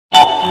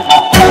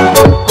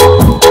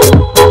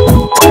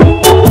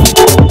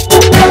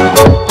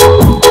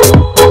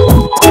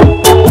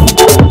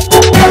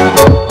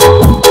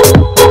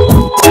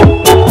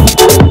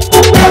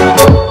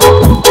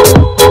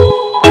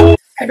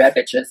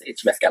bitches.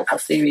 It's your best girl,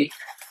 Stevie,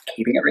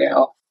 keeping it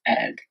real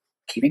and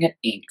keeping it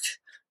inked.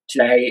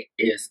 Today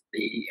is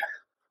the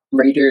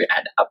redo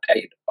and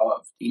update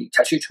of the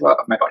tattoo tour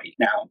of my body.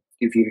 Now,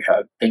 if you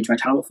have been to my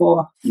channel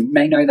before, you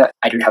may know that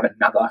I do have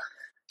another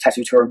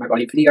tattoo tour of my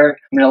body video.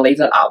 I'm going to leave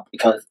that up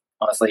because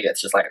honestly,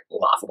 it's just like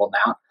laughable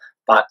now.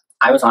 But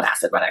I was on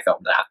acid when I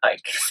filmed that,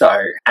 like, so,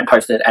 and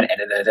posted and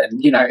edited,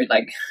 and you know,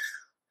 like,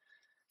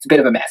 it's a bit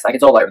of a mess. Like,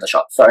 it's all over the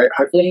shop. So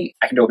hopefully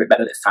I can do a bit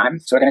better this time.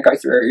 So we're going to go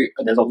through,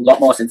 there's a lot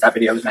more since that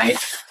video was made.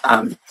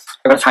 I'm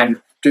going to try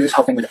and do this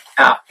whole thing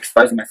without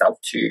exposing myself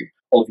to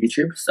all of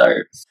YouTube. So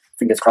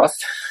fingers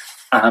crossed.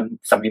 Some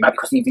of you might be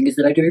crossing your fingers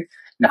that I do.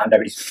 No,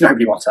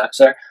 nobody wants that.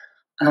 So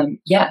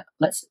yeah,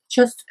 let's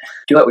just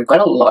do it. We've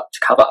got a lot to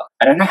cover.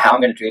 I don't know how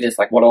I'm going to do this,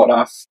 like what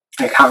order.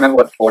 I can't remember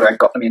what order I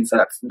got them in, so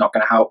that's not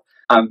going to help.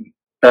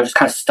 But I'll just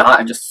kind of start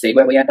and just see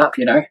where we end up,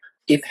 you know.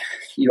 If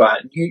you are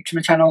new to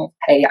my channel,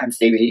 hey, I'm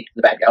Stevie,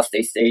 the bad girl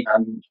Stevie.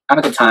 I'm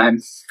a good time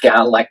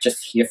gal, like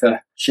just here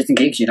for shits and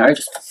gigs, you know,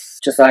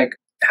 just like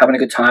having a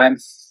good time.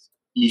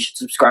 You should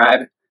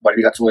subscribe. What have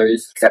you got to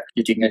lose except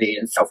your dignity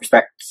and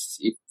self-respect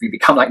if you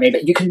become like me?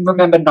 But you can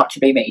remember not to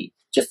be me.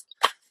 Just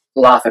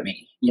laugh at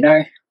me, you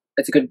know.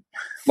 It's a good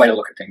way to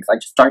look at things. Like,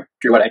 just don't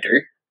do what I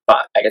do.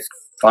 But I guess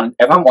fun.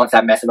 Everyone wants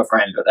that mess of a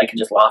friend that they can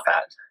just laugh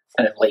at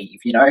and then leave,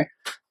 you know.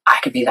 I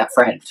could be that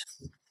friend.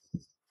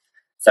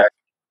 So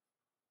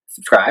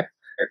subscribe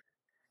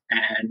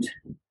and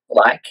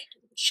like,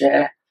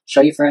 share, show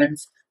your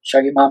friends, show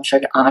your mum, show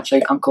your aunt, show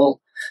your uncle.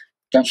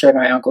 Don't show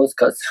my uncles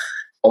because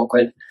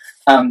awkward.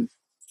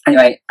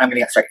 Anyway, I'm going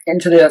to get straight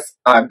into this.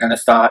 I'm going to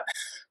start.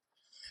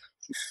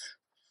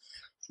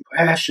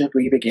 Where should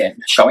we begin?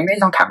 Showing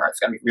these on camera is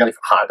going to be really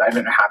hard. I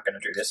don't know how I'm going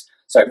to do this.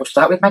 So we'll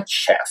start with my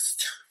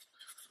chest.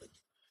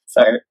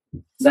 So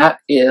that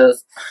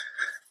is,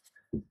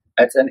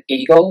 it's an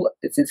eagle.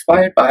 It's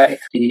inspired by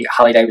the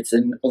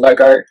Harley-Davidson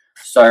logo.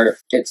 So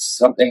it's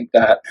something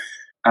that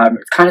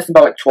it's kind of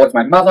symbolic towards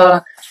my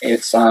mother.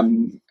 It's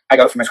I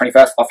got it for my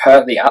 21st off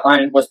her. The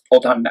outline was all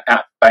done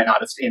by an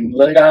artist in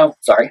Lilydale,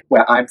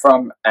 where I'm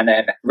from. And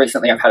then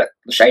recently I've had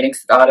the shading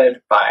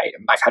started by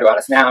my tattoo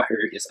artist now, who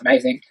is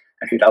amazing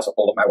and who does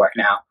all of my work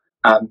now.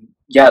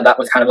 Yeah, that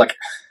was kind of like,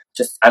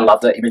 just, I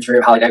love the imagery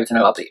of Harley-Davidson.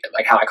 I love the,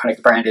 like, how iconic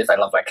the brand is. I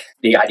love, like,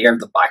 the idea of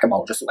the biker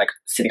model just, like,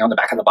 sitting on the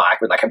back of the bike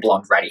with, like, a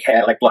blonde ratty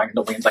hair, like, blowing in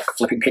the wind, like,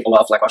 flipping people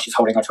off, like, while she's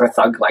holding onto her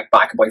thug, like,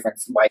 biker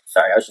boyfriend's waist.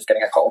 Sorry, I was just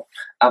getting a call.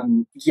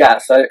 Yeah,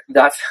 so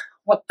that's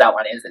what that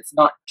one is. It's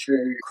not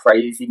too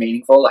crazy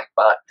meaningful, like,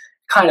 but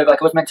kind of, like,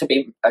 it was meant to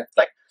be, a,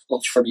 like, a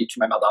little tribute to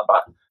my mother,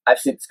 but I've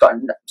since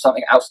gotten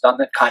something else done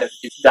that kind of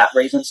is that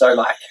reason, so,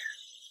 like,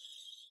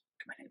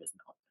 my neighbour's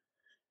not.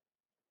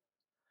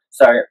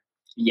 So,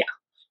 yeah.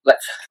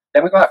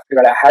 Then we've got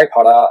our Harry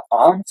Potter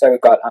arm. So we've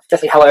got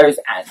Deathly Hallows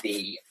and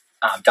the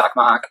Dark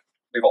Mark.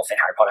 We've all seen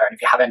Harry Potter, and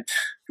if you haven't,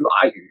 who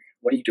are you?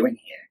 What are you doing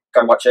here?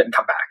 Go watch it and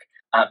come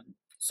back.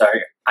 So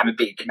I'm a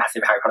big,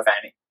 massive Harry Potter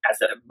fan, as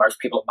most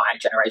people of my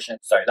generation.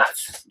 So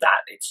that's that.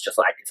 It's just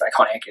like, it's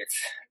iconic.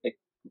 It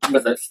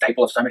was a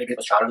staple of so many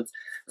people's childhoods.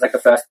 It was like the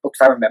first books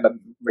I remember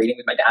reading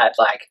with my dad.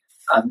 Like,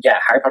 yeah,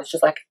 Harry Potter's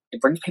just like,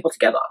 it brings people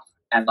together,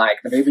 and like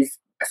the movies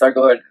are so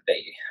good.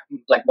 The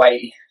like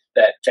way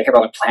that J.K.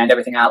 Rowling planned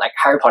everything out. Like,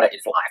 Harry Potter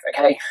is life,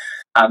 okay?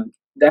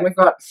 Then we've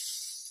got,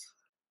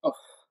 oh,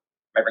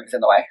 my ring's in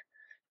the way.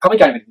 Probably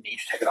don't even need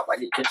to take it off,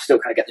 like, you can still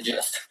kind of get the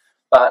gist.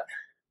 But,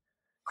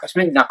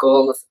 Crossman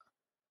Knuckles,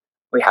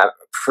 we have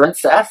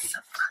Princess,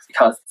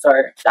 because, so,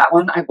 that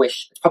one I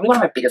wish, it's probably one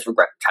of my biggest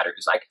regret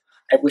tattoos. Like,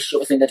 I wish it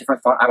was in a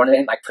different font. I wanted it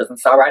in, like, prison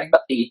style writing,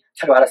 but the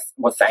tattoo artist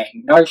was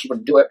saying no, she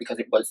wouldn't do it because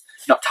it was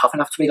not tough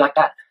enough to be like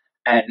that.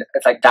 And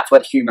it's like, that's where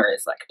the humour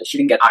is. Like, she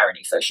didn't get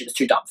irony, so she was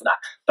too dumb for that.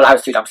 But I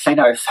was too dumb to say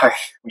no, so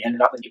we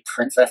ended up with the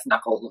Princess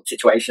Knuckle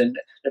situation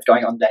that's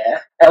going on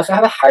there. I also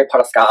have a Harry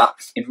Potter scar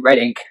in red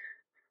ink,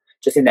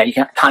 just in there. You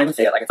can't even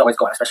see it, like, it's always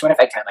gone, especially when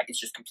I fake tan, like, it's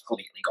just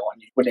completely gone.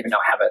 You wouldn't even know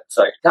I have it.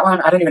 So that one,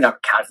 I don't even know if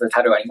it counts as a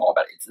tattoo anymore,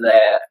 but it's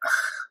there.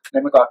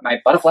 Then we've got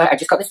my butterfly. I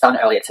just got this done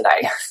earlier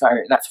today, so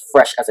that's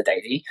fresh as a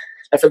daisy.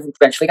 That's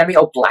eventually going to be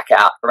all black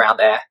out around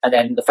there. And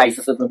then the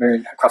phases of the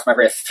moon across my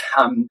wrist.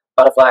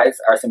 Butterflies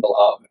are a symbol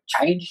of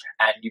change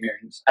and new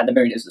moons. And the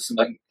moon is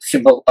a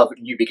symbol of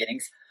new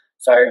beginnings.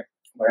 So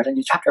we're at a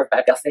new chapter of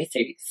Bad Girl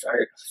Stevie. So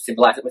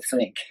symbolize it with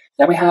some ink.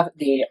 Then we have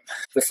the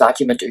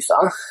Versace Medusa.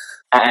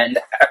 And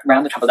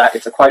around the top of that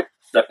is a quote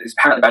that is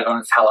apparently by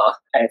Donatella.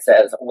 And it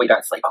says, "We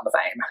don't sleep on the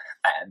fame."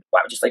 And why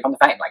would you sleep on the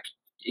fame? Like,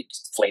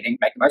 it's fleeting,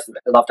 make the most of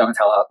it. I love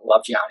Donatella,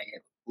 love Gianni,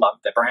 love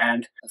the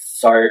brand.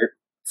 So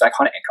it's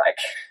iconic.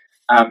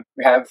 Like,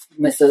 we have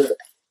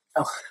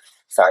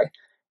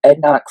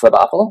Edna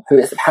Krabappel, who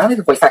is apparently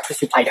the voice actress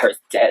who played her is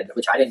dead,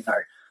 which I didn't know,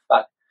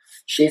 but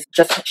she's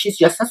just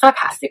a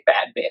sarcastic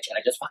bad bitch, and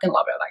I just fucking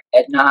love her. Like,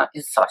 Edna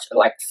is such a,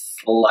 like,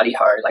 slutty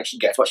hoe. Like, she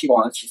gets what she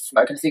wants. She's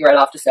smoking a cigarette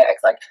after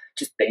sex, like,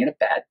 just being a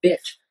bad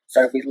bitch.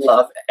 So we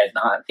love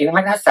Edna. Even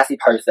like that sassy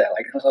pose there,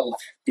 like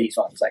these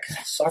ones, like,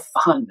 it's so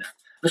fun. I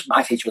wish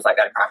my teacher was like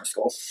that in primary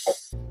school.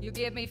 You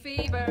give me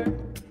fever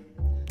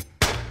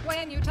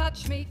when you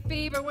touch me,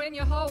 fever when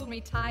you hold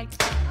me tight,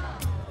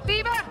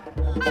 fever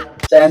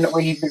Then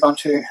we move on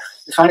to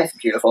this one. It's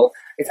beautiful.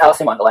 It's Alice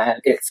in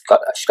Wonderland. She's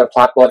got a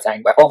plaque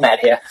saying we're all mad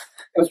here.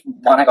 It was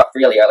one I got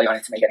really early on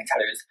into me getting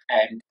tattoos,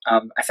 and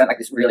I sent like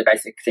this really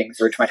basic thing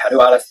through to my tattoo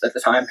artist at the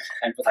time,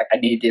 and was like, I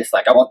need this,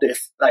 like I want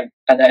this, like,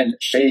 and then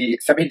she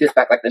sent me this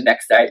back like the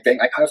next day, being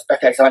like, oh,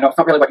 okay, so I know it's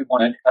not really what you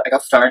wanted, but I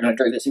got stoned and I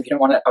drew this. If you don't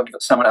want it, I'll give it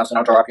to someone else and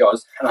I'll draw up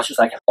yours. And I was just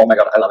like, oh my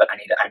god, I love it, I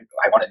need it,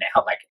 I want it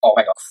now. Like, oh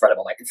my god,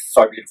 incredible! Like, it's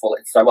so beautiful,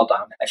 it's so well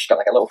done. And she's got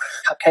like a little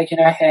cupcake in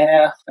her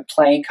hair, and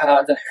playing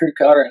cards, and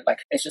hookah, and like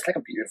it's just like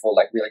a beautiful,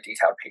 like really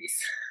detailed piece.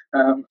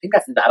 I think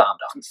that's that arm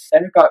done.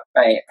 Then we've got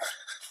a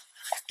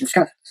just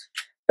kind of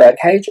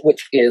birdcage,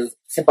 which is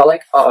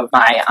symbolic of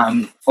my,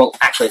 well,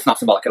 actually, it's not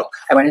symbolic at all.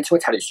 I went into a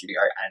tattoo studio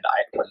and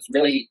I was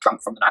really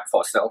drunk from the night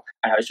before still,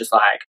 and I was just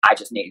like,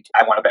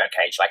 I want a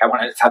birdcage. Like, I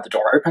wanted to have the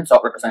door open so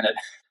it represented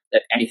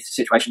that any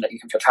situation that you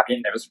can feel trapped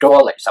in, there was a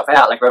door, let yourself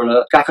out, like, blah, blah,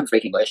 blah. Guy couldn't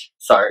speak English,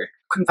 so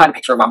couldn't find a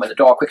picture of one with a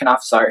door quick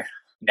enough, so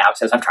now it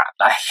says I'm trapped.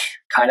 Like,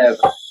 kind of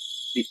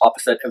the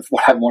opposite of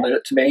what I wanted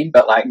it to mean,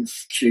 but, like,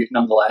 cute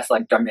nonetheless,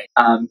 like, don't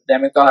mean.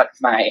 Then we've got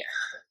my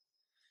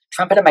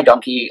Trumpet and my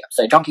donkey.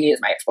 So donkey is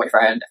my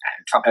ex-boyfriend,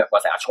 and Trumpet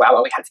was our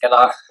chihuahua we had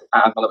together.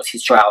 Well, it was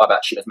his chihuahua,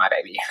 but she was my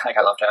baby. Like,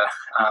 I loved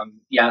her.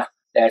 Yeah,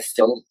 they're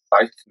still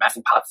both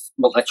massive parts.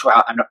 Well, the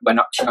chihuahua,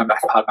 she's not a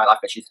massive part of my life,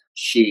 but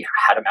she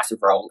had a massive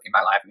role in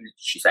my life, and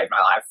she saved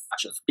my life,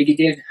 much as Biggie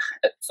did.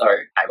 So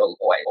I will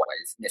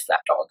always miss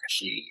that dog.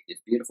 She is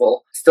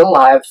beautiful. Still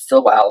alive,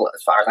 still well,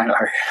 as far as I know.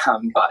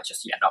 But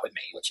just, yeah, not with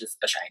me, which is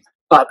a shame.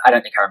 But I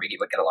don't think her and Biggie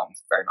would get along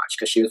very much,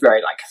 because she was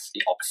very, like,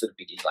 the opposite of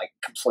Biggie, like,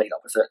 complete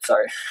opposite, so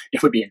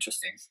it would be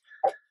interesting.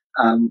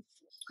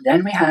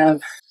 Then we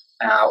have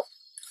our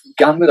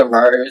Gun with a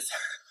Rose.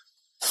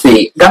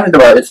 The Gun with a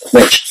Rose,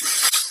 which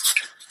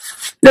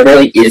there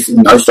really is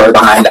no story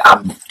behind.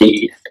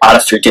 The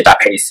artist who did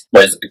that piece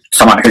was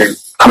someone who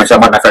commented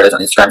on one of my photos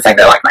on Instagram saying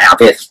they liked my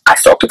outfit. I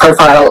stalked her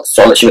profile,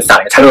 saw that she was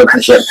starting a tattoo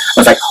apprenticeship. I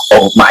was like,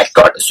 oh my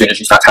god, as soon as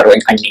you start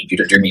tattooing, I need you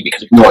to do me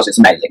because yours is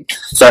amazing.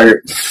 So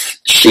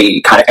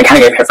I kind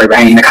of gave her free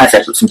rein. I kind of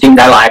said some things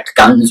I liked,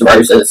 guns,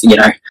 roses, you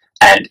know,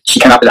 and she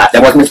came up with that.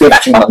 There wasn't going to be a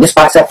matching one on this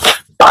bicep,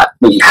 but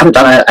we haven't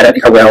done it. I don't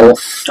think I will.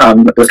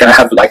 It was going to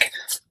have like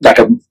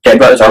a dead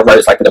rose or a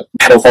rose like with a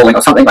petal falling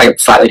or something, like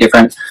slightly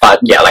different. But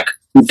yeah, like,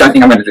 don't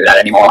think I'm going to do that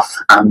anymore.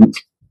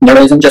 No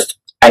reason, just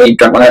I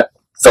don't want to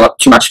fill up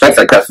too much space,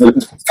 like that's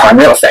prime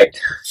real estate.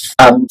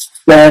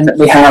 Then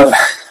we have,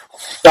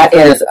 that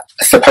is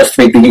supposed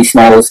to be Biggie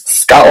Smalls'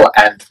 skull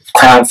and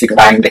crown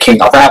signifying the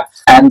king of rap,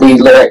 and the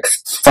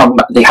lyrics from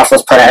the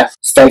Hustler's Prayer,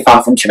 stay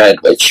far from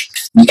timid, which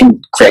you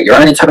can create your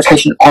own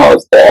interpretation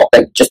of, or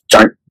like, just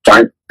don't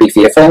be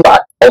fearful.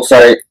 But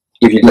also,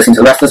 if you listen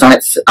to the rest of the song,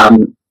 it's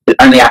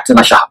only act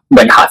unless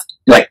when your heart,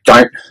 like,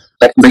 don't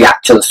like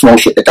react to the small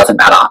shit that doesn't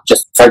matter.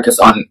 Just focus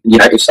on, you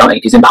know, if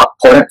something is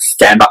important,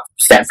 stand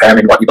firm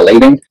in what you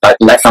believe in, but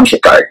let some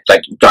shit go.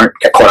 Like, don't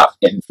get caught up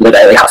in the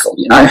daily hustle,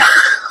 you know.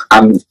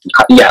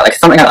 Yeah, like,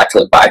 something I like to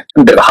live by.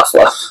 I'm a bit of a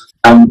hustler.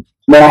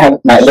 Then I have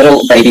my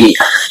little baby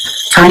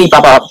tiny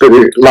Bubba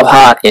Boo Love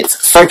Heart.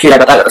 It's so cute. I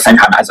got that at the same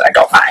time as I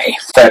got my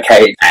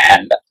birdcage,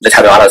 and the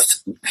tattoo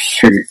artist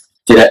who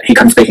did it, he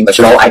couldn't speak English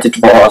at all. I did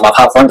draw a love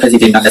heart for him because he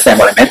didn't understand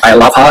what I meant by a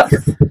love heart.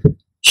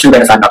 Should have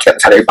been decided not to get the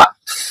tattoo, but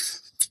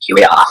here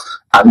we are.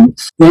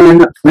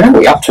 Then where are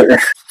we up to?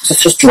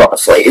 Let's just drop a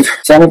sleeve.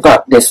 So we've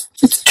got this,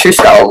 it's two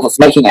skulls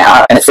making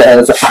out, and it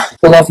says,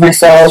 I love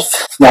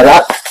myself. Now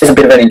that is a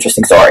bit of an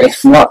interesting story.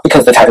 Not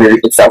because the tattoo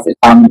itself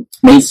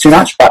means too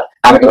much, but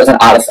it was an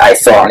artist I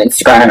saw on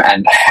Instagram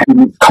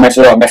and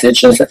commented on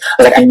messages. I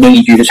was like, I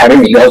need you to tattoo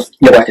me. Your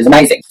work is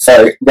amazing.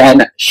 So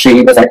then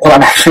she was like, well,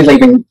 I'm actually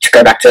leaving to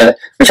go back to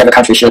whichever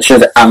country she was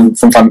from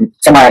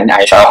somewhere in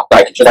Asia.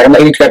 Like, she was like, I'm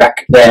leaving to go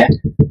back there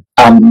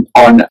on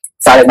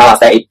Friday's my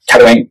last day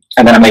tattooing,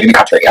 and then I'm leaving the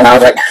country. And I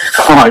was like,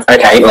 oh,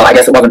 okay, well, I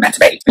guess it wasn't meant to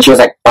be. And she was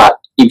like, but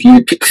if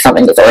you pick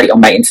something that's already on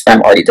my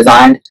Instagram, already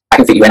designed, I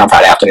can fit you in on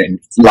Friday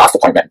afternoon, last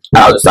appointment.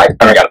 And I was like,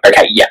 oh my god,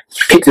 okay, yeah,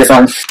 pick this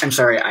one. I'm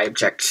sorry, I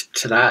object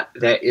to that.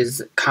 There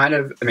is kind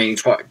of a meaning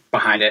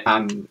behind it,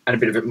 and a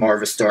bit of it more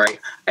of a story.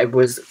 I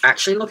was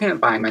actually looking at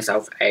buying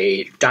myself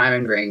a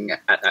diamond ring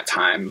at that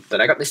time that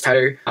I got this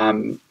tattoo.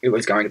 It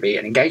was going to be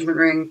an engagement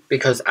ring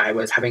because I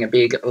was having a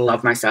big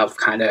love myself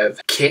kind of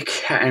kick,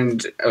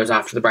 and it was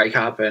after the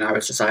breakup, and I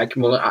was just like,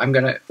 well, I'm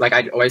gonna, like,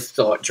 I'd always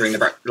thought during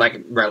the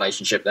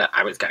relationship that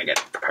I was gonna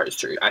get proposed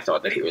to. I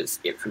thought that he was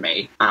it for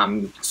me.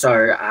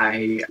 So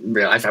I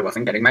realised I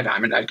wasn't getting my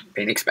diamond I'd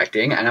been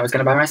expecting, and I was going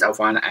to buy myself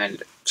one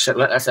and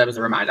let that serve as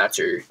a reminder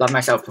to love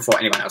myself before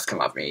anyone else can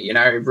love me. You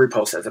know,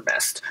 RuPaul says it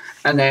best.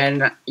 And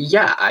then,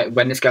 yeah,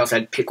 when this girl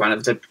said pick one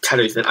of the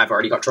tattoos that I've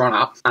already got drawn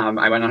up,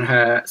 I went on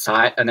her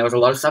site, and there was a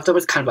lot of stuff that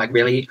was kind of like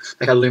really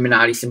like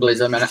Illuminati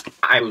symbolism, and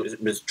I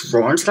was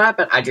drawn to that,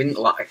 but I didn't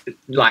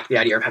like the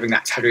idea of having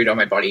that tattooed on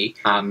my body.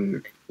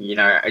 You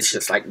know, it's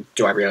just like,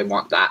 do I really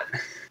want that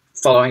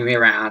following me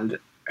around?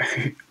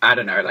 I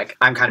don't know, like,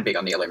 I'm kind of big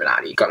on the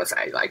Illuminati, gotta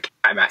say. Like,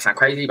 I might sound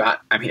crazy,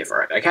 but I'm here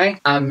for it, okay?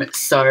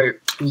 So,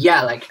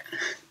 yeah, like,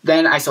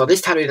 then I saw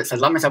this tattoo that said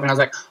love myself, and I was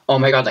like, oh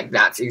my god, like,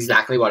 that's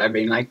exactly what I've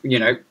been, like, you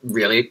know,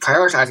 really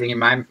prioritizing in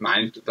my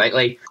mind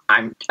lately.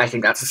 I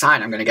think that's a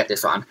sign I'm gonna get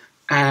this one,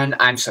 and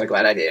I'm so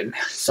glad I did.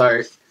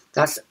 So,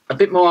 that's a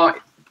bit more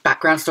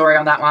background story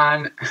on that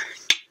one.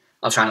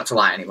 I'll try not to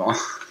lie anymore.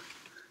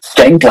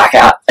 Getting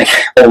blackout, like,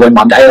 all in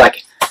one day,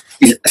 like,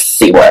 is a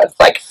C word.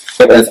 Like,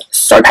 it was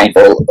so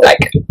painful. Like,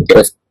 it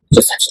was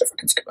just so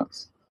fucking stupid.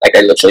 Like,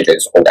 I literally do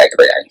this all day,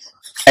 every day.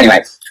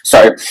 Anyway,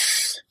 so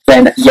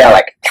then, yeah,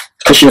 like,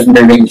 because she was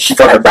moving, she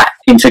thought her rat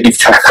into give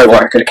to her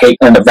co-worker to keep,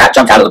 and then the rat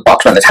jumped out of the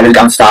box when the tattoo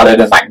gun started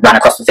and, like, ran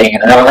across the thing,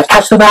 and then I was like,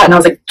 catch the rat, and I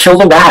was like, kill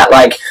the rat,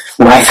 like,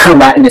 why is there a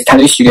rat in this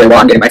tattoo studio while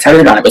I'm getting my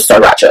tattoo done? It was so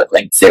ratchet.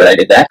 Like, see what I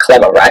did there?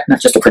 Clever, right? Not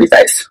just a pretty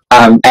face.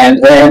 And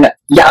then,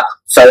 yeah,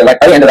 so, like,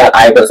 by the end of that,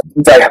 I was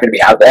very happy to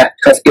be out there,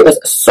 because it was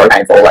so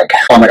painful. Like,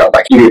 oh my god,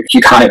 like, you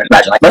can't even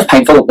imagine. Like, most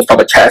painful was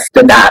probably chest,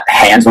 then that,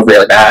 hands were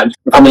really bad.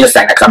 I'm probably just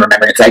saying that because I'm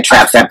remembering it today.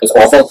 Tramp stamp was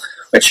awful,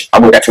 which I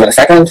will get to in a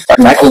second. But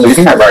I'm, like,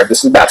 losing my robe.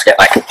 This is about to get,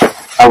 like,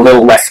 a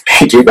little less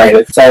PG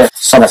rated. So,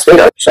 Summer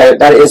Speedo. So,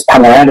 that is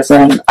Pamela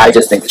Anderson. I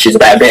just think that she's a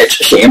bad bitch.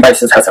 She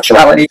embraces her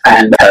sexuality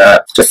and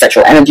her just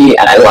sexual energy,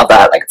 and I love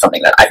that. Like, it's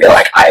something that I feel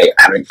like I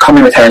have in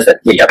common with her, is that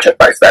we are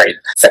both very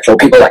sexual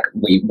people. Like,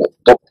 we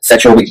look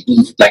sexual,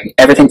 like,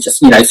 everything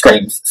just, you know,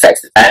 screams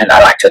sex, and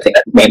I like to think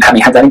that me and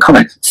Pammy have that in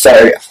common.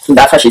 So,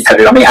 that's why she's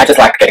tattooed on me. I just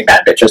like getting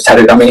bad bitches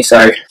tattooed on me,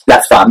 so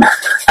that's fun.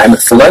 I'm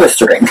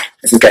slowestering.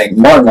 This is getting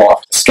more and more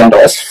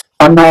scandalous.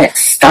 On my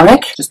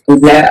stomach, just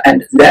there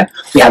and there,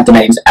 we have the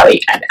names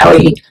Ellie and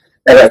Ellie.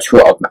 There are two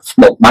of them.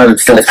 Well, one of them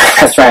still is my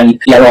best friend.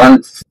 The other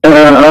one,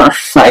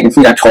 like,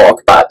 we don't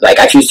talk, but, like,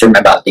 I choose to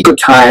remember the good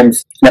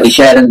times that we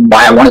shared and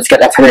why I wanted to get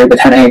that tattoo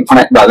with her name on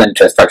it, rather than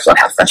just focus on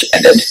how the friendship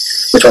ended,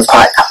 which was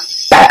quite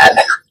bad.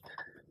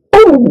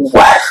 Ooh.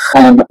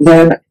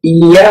 Then,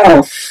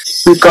 yeah,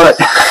 we've got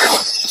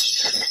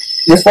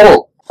this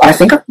little, I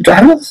think, do I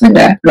have this in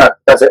there? No,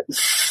 that's it.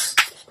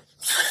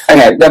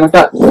 Okay, then we've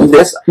got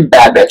this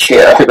bad bitch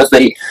here, who was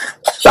the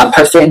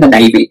poster in the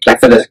Navy, like,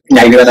 for the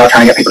Navy when they were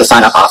trying to get people to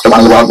sign up after one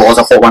of the World Wars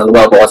or for one of the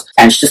World Wars,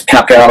 and she's just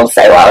pin-up girl,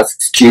 sailors.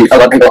 A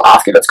lot of people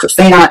ask if it's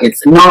Christina.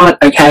 It's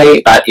not,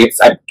 okay, but it's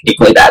an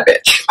equally bad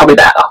bitch. Probably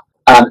better.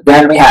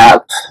 Then we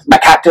have my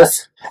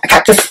cactus. A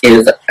cactus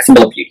is a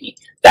symbol of beauty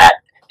that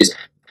is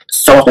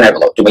so often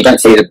overlooked, and we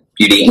don't see the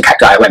beauty in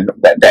cacti when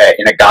they're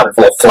in a garden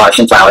full of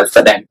flourishing flowers,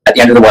 but then at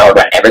the end of the world,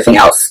 when everything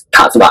else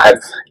can't survive,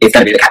 it's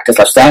going to be the cactus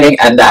left standing,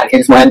 and that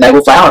is when they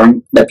will flower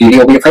and the beauty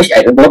will be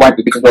appreciated. Well, it won't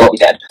be, because we'll all be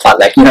dead, but,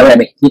 like, you know what I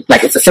mean?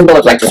 Like, it's a symbol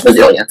of, like, just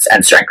resilience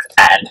and strength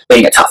and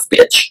being a tough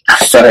bitch.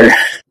 So,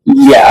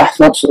 yeah,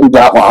 that's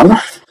that one.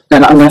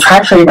 Then I'm going to try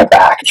and show you my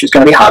back, which is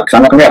going to be hard because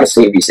I'm not going to be able to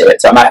see if you see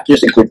it, so I might have to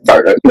just include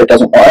photo if it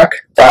doesn't work.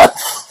 But,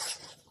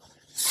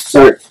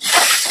 so,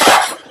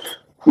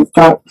 we've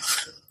got,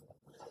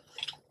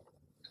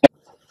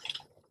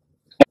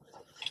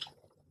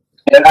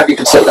 I don't know if you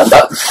can see them,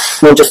 but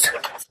we'll just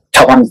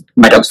tap on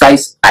my dog's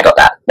face. I got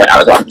that when I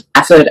was on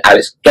acid. I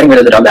was getting rid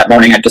of the dog that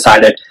morning, I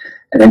decided,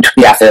 and then took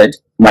the acid,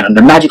 went on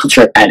a magical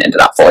trip, and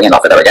ended up falling in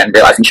love with her again,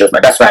 realizing she was my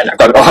best friend. I've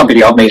got it all on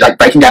video of me, like,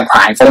 breaking down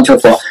crying, falling to the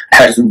floor,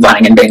 her just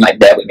running and being, like,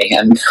 there with me,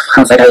 and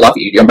I was like, I love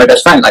you, you're my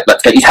best friend, like,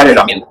 let's get you tattooed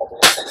on me.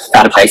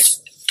 Found a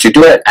place to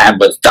do it, and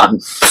was done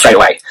straight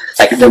away.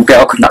 Like, the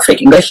girl could not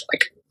speak English,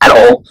 like, at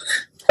all.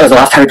 It was the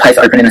last tattoo place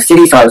open in the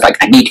city, so I was like,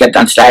 I need to get it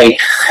done today,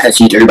 as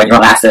you do when you're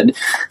on acid.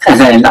 And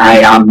then I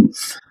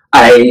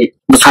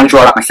was trying to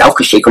draw it up myself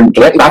because she couldn't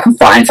do it. If I can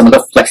find some of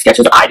the flex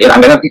sketches I did, I'm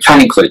going to try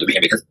and include them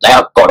here because they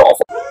are god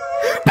awful.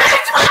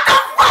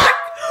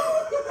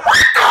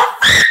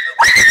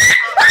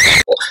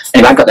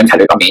 And if I've got them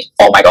tattooed on me,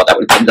 oh my god, that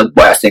would have been the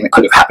worst thing that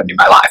could have happened in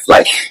my life.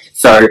 Like,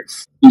 so,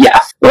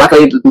 yeah.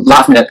 Luckily,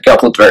 last minute, the girl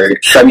pulled through,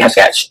 showed me her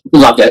sketch,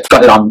 loved it,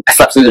 got it on, I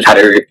slept through the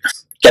tattoo.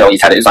 Get all your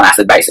tattoos on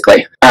acid,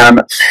 basically. Then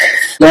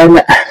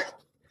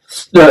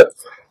the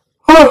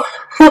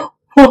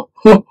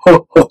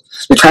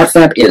tramp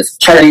stamp is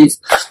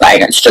cherries. Like,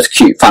 it's just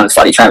cute, fun,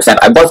 slutty tramp stamp.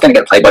 I was going to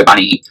get a Playboy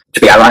bunny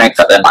to be ironic,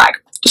 but then, like,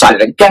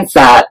 decided against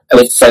that.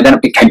 So then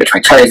it became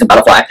between cherries and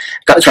butterfly.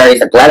 Got the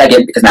cherries. I'm glad I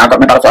did because now I've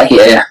got my butterfly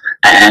here,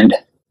 and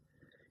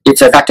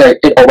it's a factor.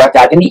 It all worked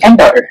out in the end,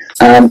 though.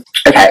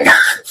 Okay,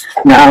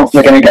 now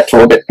we're going to get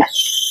to a bit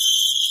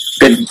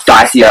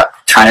dicier,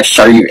 trying to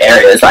show you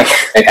areas, like,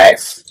 okay,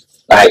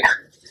 like,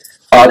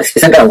 oh, this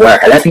isn't going to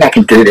work. I don't think I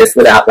can do this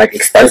without, like,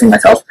 exposing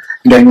myself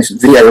and getting this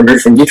video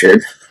removed from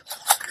YouTube.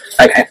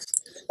 Okay,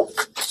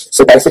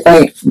 so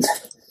basically,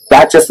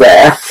 that just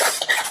there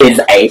is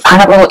a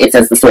pineapple. It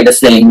says the sweetest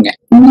thing.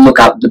 Look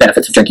up the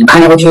benefits of drinking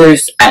pineapple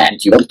juice,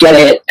 and you will get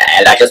it,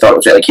 and I just thought it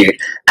was really cute,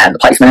 and the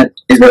placement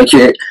is really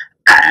cute,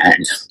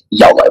 and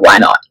YOLO, why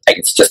not? Like,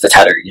 it's just a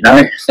tattoo, you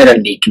know? They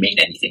don't need to mean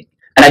anything.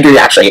 And I do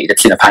actually eat a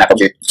tin of pineapple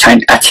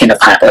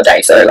a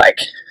day, so, like,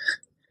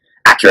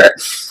 accurate.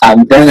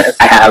 Then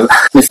I have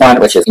this one,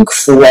 which is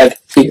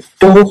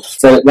incredible.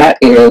 So that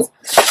is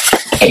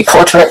a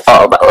portrait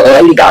of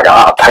Lady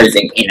Gaga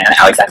posing in an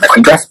Alexander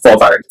McQueen dress for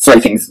Vogue. 3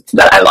 things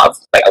that I love,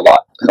 like a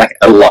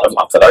lot of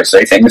love for those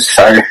 3 things.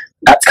 So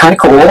that's kind of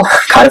cool,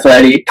 kind of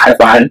flirty, kind of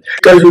fun.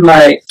 Goes with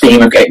my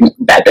theme of getting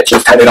bad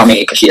bitches tattooed on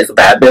me because she is a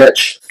bad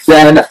bitch.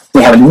 Then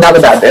we have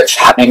another bad bitch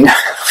happening.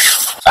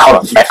 Hold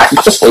on, I can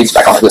put the sleeves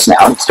back on this now.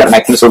 It's going to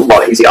make this a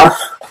lot easier.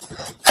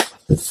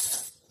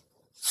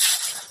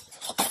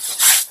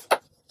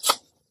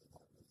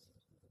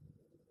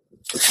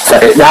 So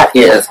that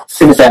is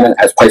Super Salmon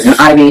as Poison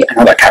Ivy,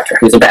 another character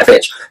who's a bad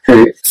bitch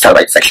who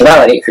celebrates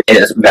sexuality, who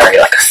is very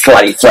like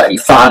slutty, flirty,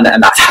 fun,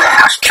 and that's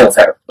how she kills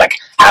her, like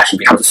how she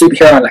becomes a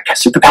superhero and like a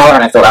superpower.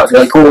 And I thought that was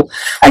really cool.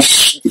 And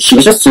she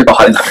was just super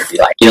hot in that movie,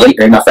 like Elite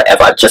Uma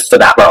forever just for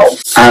that role.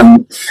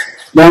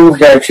 Then we'll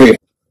go to.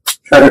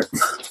 I'm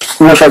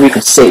not sure if you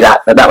could see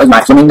that, but that was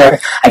my flamingo.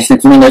 I just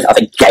think flamingos are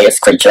the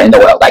gayest creature in the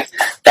world. Like,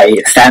 they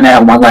stand there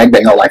on one leg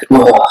being all like,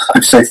 oh,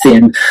 I'm so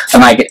thin,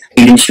 and like,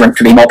 eating shrimp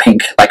to be more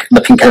pink. Like, the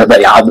pinker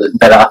they are, the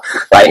better.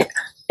 Like,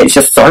 it's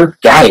just so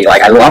gay.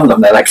 Like, I love them.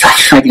 They're like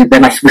they're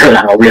my spirit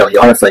animal, really,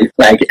 honestly.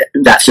 Like,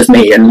 that's just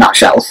me in a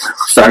nutshell.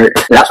 So,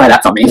 that's why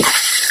that's on me.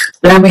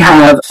 Then we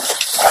have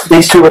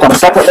these 2 were done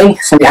separately.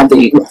 So we have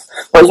the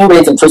Poison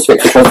Reeds and Twist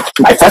Switch, which was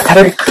my first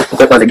tattoo.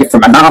 It was a gift from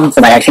my mum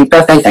for my 18th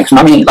birthday. Thanks,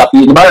 mummy. Love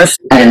you the most.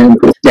 And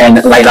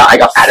then later I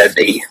got added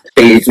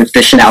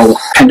the Chanel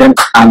pendant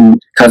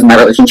because my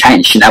religion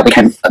changed. Chanel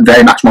became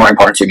very much more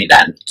important to me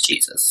than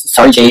Jesus.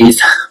 Sorry,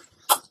 Jesus.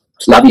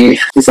 Love you.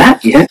 Is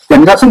that it? Then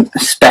we got some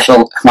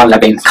special ones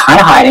I've been kind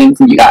of hiding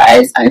from you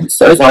guys. I'm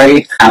so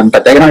sorry.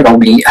 But they're going to involve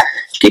me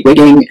keep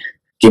wigging,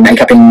 do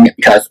makeuping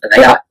because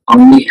they are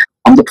on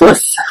the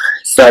puss.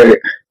 So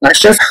let's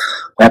just,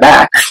 we're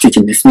back. Did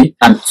you miss me?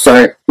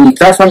 So the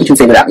first one you can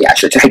see without me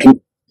actually taking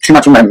too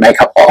much of my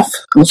makeup off.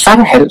 I'm just trying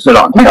to head it on.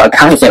 Oh my god, I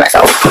can't even see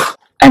myself.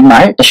 And no,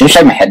 I should have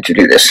shaved my head to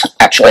do this,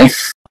 actually.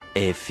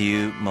 A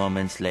few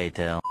moments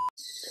later.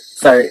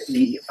 So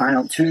the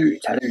final 2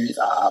 tattoos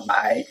are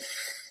my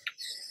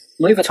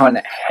Louis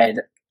Vuitton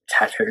head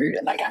tattoo,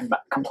 and like I'm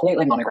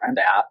completely monogrammed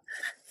out.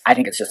 I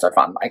think it's just so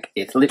fun. Like,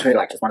 it's literally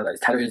like just one of those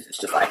tattoos. It's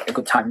just like a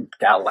good time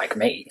gal like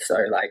me. So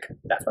like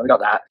that's why we got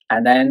that.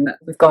 And then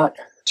we've got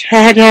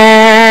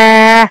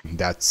ta-da!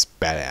 That's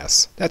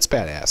badass. That's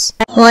badass.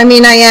 Well, I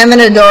mean, I am an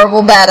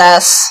adorable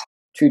badass.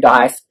 2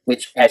 dice,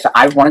 which so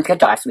I wanted to get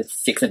dice with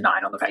 6 and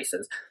 9 on the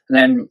faces, and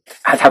then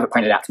I had to have it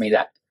pointed out to me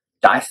that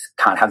dice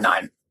can't have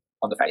 9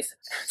 on the face.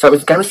 So it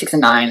was going to be 6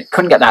 and 9,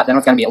 couldn't get that. Then it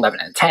was going to be 11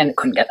 and 10,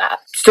 couldn't get that.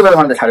 Still really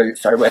wanted the tattoo,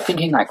 so we're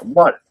thinking like,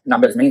 what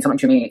numbers mean something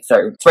to me?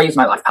 So 3 is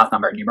my life path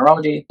number in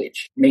numerology,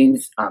 which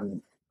means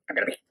I'm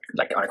going to be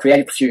like on a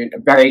creative pursuit,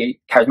 very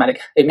charismatic.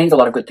 It means a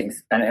lot of good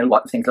things, and a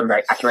lot of things are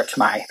very accurate to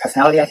my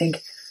personality, I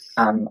think.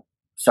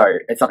 So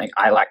it's something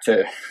I like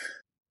to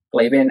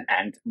believe in,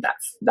 and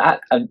that's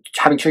that. And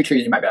having 2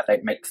 twos in my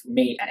birthday makes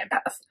me an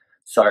empath,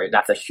 so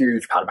that's a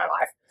huge part of my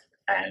life,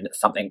 and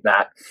something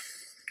that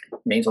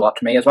means a lot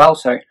to me as well.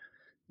 So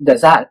there's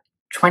that.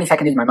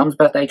 22nd is my mum's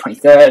birthday,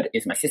 23rd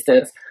is my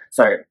sister's,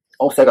 so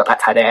also got that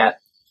tie there.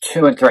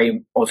 2 and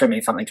 3 also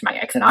means something to my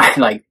ex and I,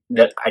 like,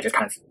 that I just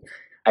kind of,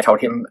 I told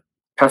him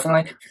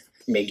personally,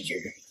 me,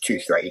 you, 2,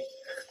 3,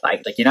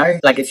 like, you know,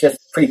 like, it's just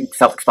pretty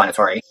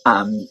self-explanatory.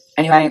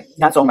 Anyway,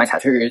 that's all my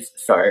tattoos,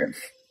 so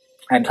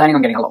I'm planning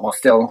on getting a lot more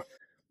still,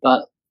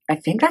 but I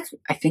think that's it.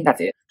 I'm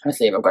trying to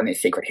see if I've got any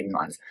secret hidden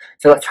ones.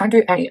 So let's try and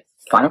do a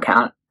final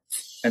count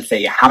and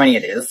see how many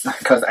it is,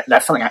 because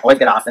that's something I always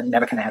get asked and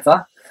never can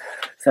answer.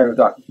 So we've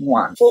got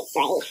 1, 2,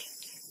 3,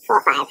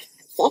 4, 5,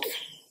 6,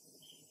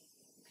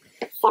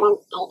 7,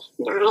 8,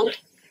 9,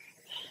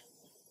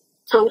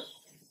 10,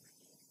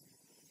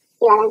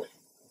 11, 12,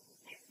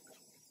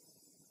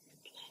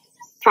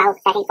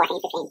 13, 14, 15,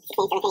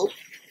 16,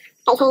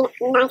 17, 18,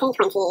 19,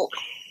 20,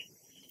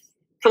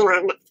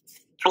 21,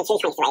 22,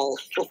 23,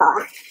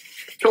 24,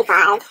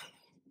 25,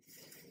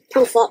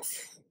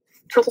 26,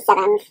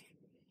 27,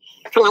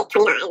 28,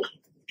 29,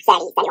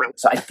 30, 31.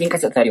 So I think I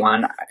said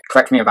 31.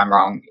 Correct me if I'm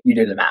wrong. You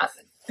do the math.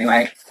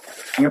 Anyway,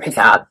 I'm going to peace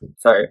out.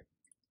 So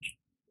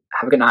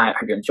have a good night. I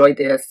hope you enjoyed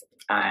this.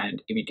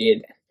 And if you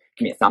did,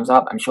 give me a thumbs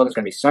up. I'm sure there's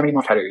going to be so many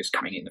more tattoos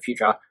coming in the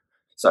future.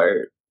 So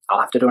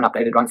I'll have to do an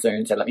updated one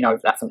soon. So let me know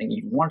if that's something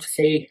you want to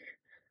see.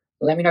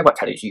 Let me know what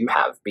tattoos you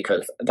have,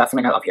 because that's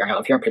something I love hearing. I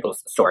love hearing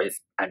people's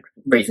stories and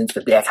reasons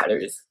for their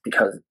tattoos,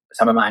 because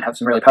some of mine have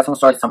some really personal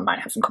stories. Some of mine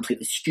have some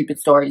completely stupid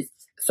stories.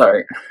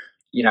 So,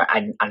 you know,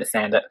 I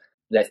understand that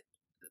there's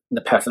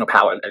the personal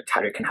power a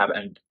tattoo can have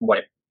and what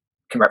it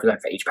can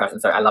represent for each person.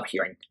 So I love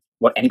hearing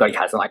what anybody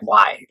has and like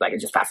why. Like, it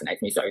just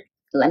fascinates me. So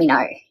let me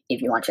know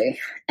if you want to.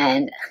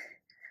 And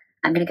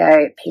I'm going to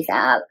go. Peace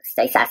out.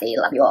 Stay sassy.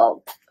 Love you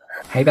all.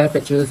 Hey bad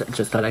bitches,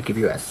 just thought I'd give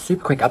you a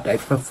super quick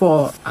update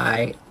before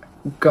I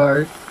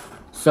go.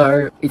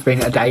 So it's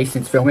been a day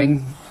since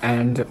filming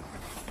and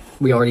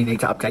we already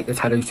need to update the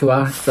tattoo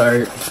tour.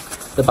 So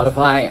the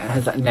butterfly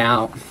has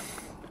now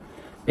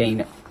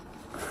been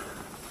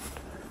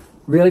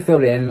really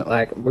filled in,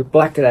 like we've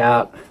blacked it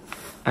out,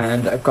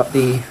 and I've got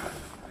the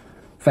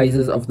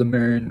phases of the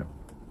moon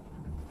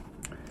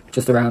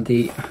just around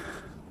the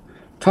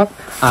top.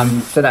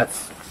 So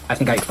that's, I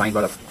think I explained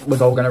what it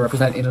was all going to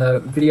represent in the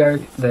video.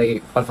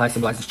 The butterfly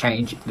symbolises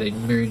change, the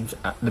moon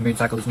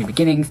cycle is new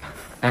beginnings,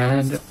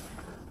 and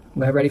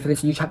we're ready for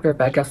this new chapter of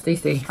Bad Girl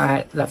Stevie.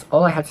 Alright, that's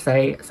all I had to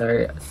say,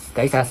 so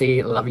stay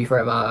sassy, love you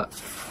forever.